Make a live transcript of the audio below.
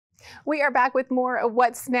We are back with more of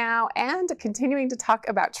What's Now and continuing to talk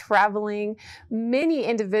about traveling. Many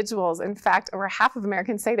individuals, in fact, over half of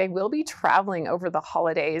Americans say they will be traveling over the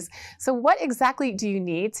holidays. So what exactly do you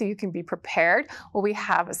need so you can be prepared? Well, we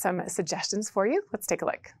have some suggestions for you. Let's take a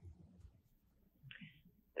look.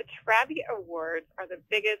 The Travvy Awards are the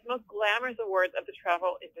biggest, most glamorous awards of the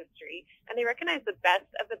travel industry, and they recognize the best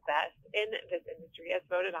of the best in this industry as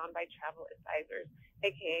voted on by travel advisors,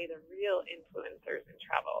 aka the real influencers in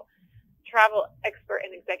travel. Travel expert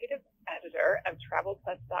and executive editor of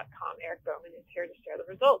TravelPlus.com, Eric Bowman, is here to share the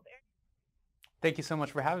results. Thank you so much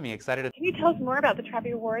for having me. Excited to... Can you tell us more about the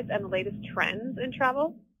Travvy Awards and the latest trends in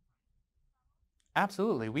travel?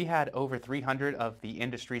 Absolutely. We had over 300 of the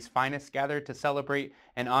industry's finest gathered to celebrate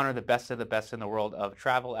and honor the best of the best in the world of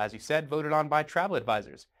travel, as you said, voted on by travel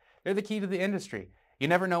advisors. They're the key to the industry. You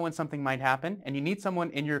never know when something might happen, and you need someone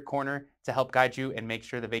in your corner to help guide you and make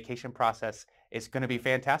sure the vacation process is going to be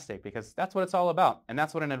fantastic, because that's what it's all about, and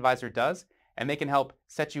that's what an advisor does, and they can help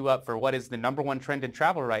set you up for what is the #1 trend in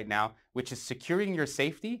travel right now, which is securing your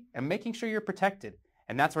safety and making sure you're protected.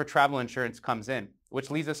 And that's where travel insurance comes in,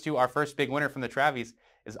 which leads us to our first big winner from the Travvies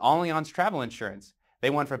is Allianz Travel Insurance. They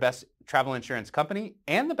won for Best Travel Insurance Company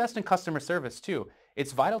and the Best in Customer Service too.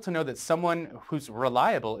 It's vital to know that someone who's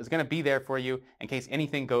reliable is going to be there for you in case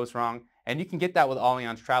anything goes wrong. And you can get that with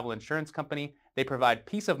Allianz Travel Insurance Company. They provide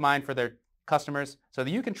peace of mind for their customers so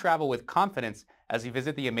that you can travel with confidence as you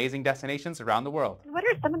visit the amazing destinations around the world. What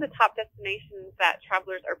are some of the top destinations that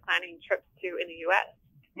travelers are planning trips to in the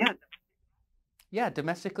U.S.? Yeah,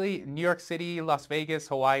 domestically, New York City, Las Vegas,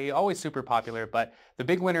 Hawaii, always super popular, but the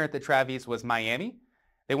big winner at the Travvies was Miami.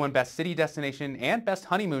 They won Best City Destination and Best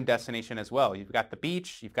Honeymoon Destination as well. You've got the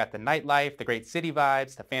beach, you've got the nightlife, the great city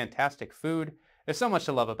vibes, the fantastic food. There's so much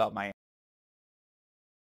to love about Miami.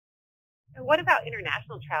 And what about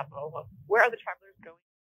international travel? Where are the travelers going?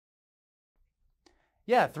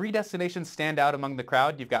 Yeah, 3 destinations stand out among the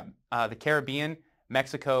crowd. You've got the Caribbean,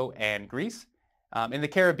 Mexico, and Greece. In the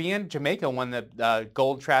Caribbean, Jamaica won the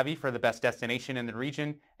Gold Travvy for the best destination in the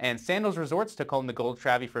region, and Sandals Resorts took home the Gold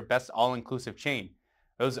Travvy for best all-inclusive chain.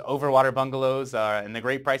 Those overwater bungalows and the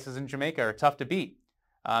great prices in Jamaica are tough to beat.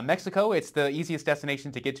 Mexico, it's the easiest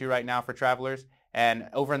destination to get to right now for travelers, and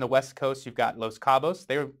over on the west coast, you've got Los Cabos.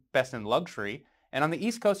 They're best in luxury, and on the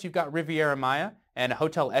east coast, you've got Riviera Maya and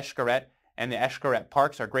Hotel Xcaret, and the Xcaret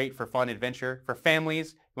parks are great for fun adventure. For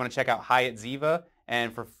families, you want to check out Hyatt Ziva.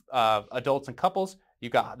 And for adults and couples,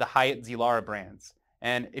 you've got the Hyatt Zilara brands.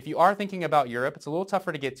 And if you are thinking about Europe, it's a little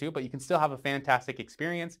tougher to get to, but you can still have a fantastic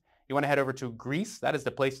experience. You want to head over to Greece. That is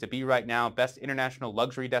the place to be right now. Best international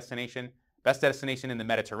luxury destination, best destination in the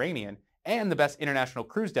Mediterranean, and the best international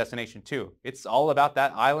cruise destination too. It's all about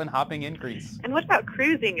that island hopping in Greece. And what about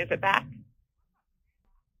cruising? Is it back?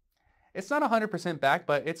 It's not 100% back,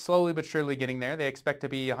 but it's slowly but surely getting there. They expect to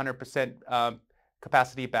be 100%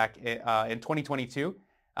 capacity back in 2022.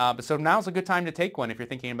 So now's a good time to take one if you're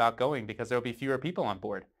thinking about going, because there'll be fewer people on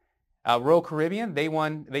board. Royal Caribbean, they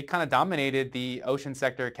kind of dominated the ocean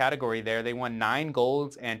sector category there. They won 9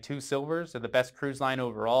 golds and 2 silvers. They're the best cruise line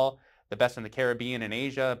overall, the best in the Caribbean and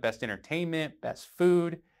Asia, best entertainment, best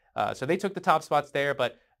food. So they took the top spots there,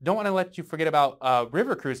 but don't want to let you forget about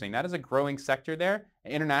river cruising. That is a growing sector there.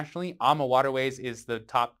 Internationally, AMA Waterways is the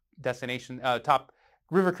top destination, top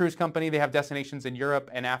river cruise company. They have destinations in Europe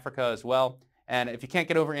and Africa as well. And if you can't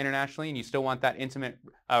get over internationally and you still want that intimate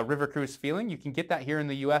river cruise feeling, you can get that here in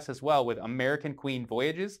the U.S. as well with American Queen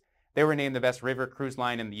Voyages. They were named the best river cruise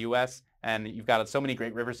line in the U.S. And you've got so many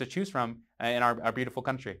great rivers to choose from in our beautiful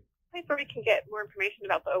country. Place where we can get more information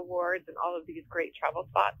about the awards and all of these great travel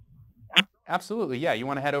spots. Absolutely, yeah. You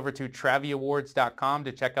want to head over to TravvyAwards.com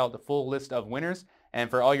to check out the full list of winners. And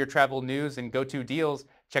for all your travel news and go-to deals,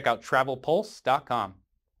 check out TravelPulse.com.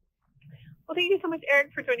 Well, thank you so much,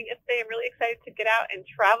 Eric, for joining us today. I'm really excited to get out and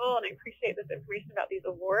travel, and I appreciate this information about these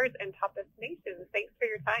awards and top destinations. Thanks for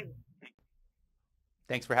your time.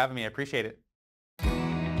 Thanks for having me. I appreciate it.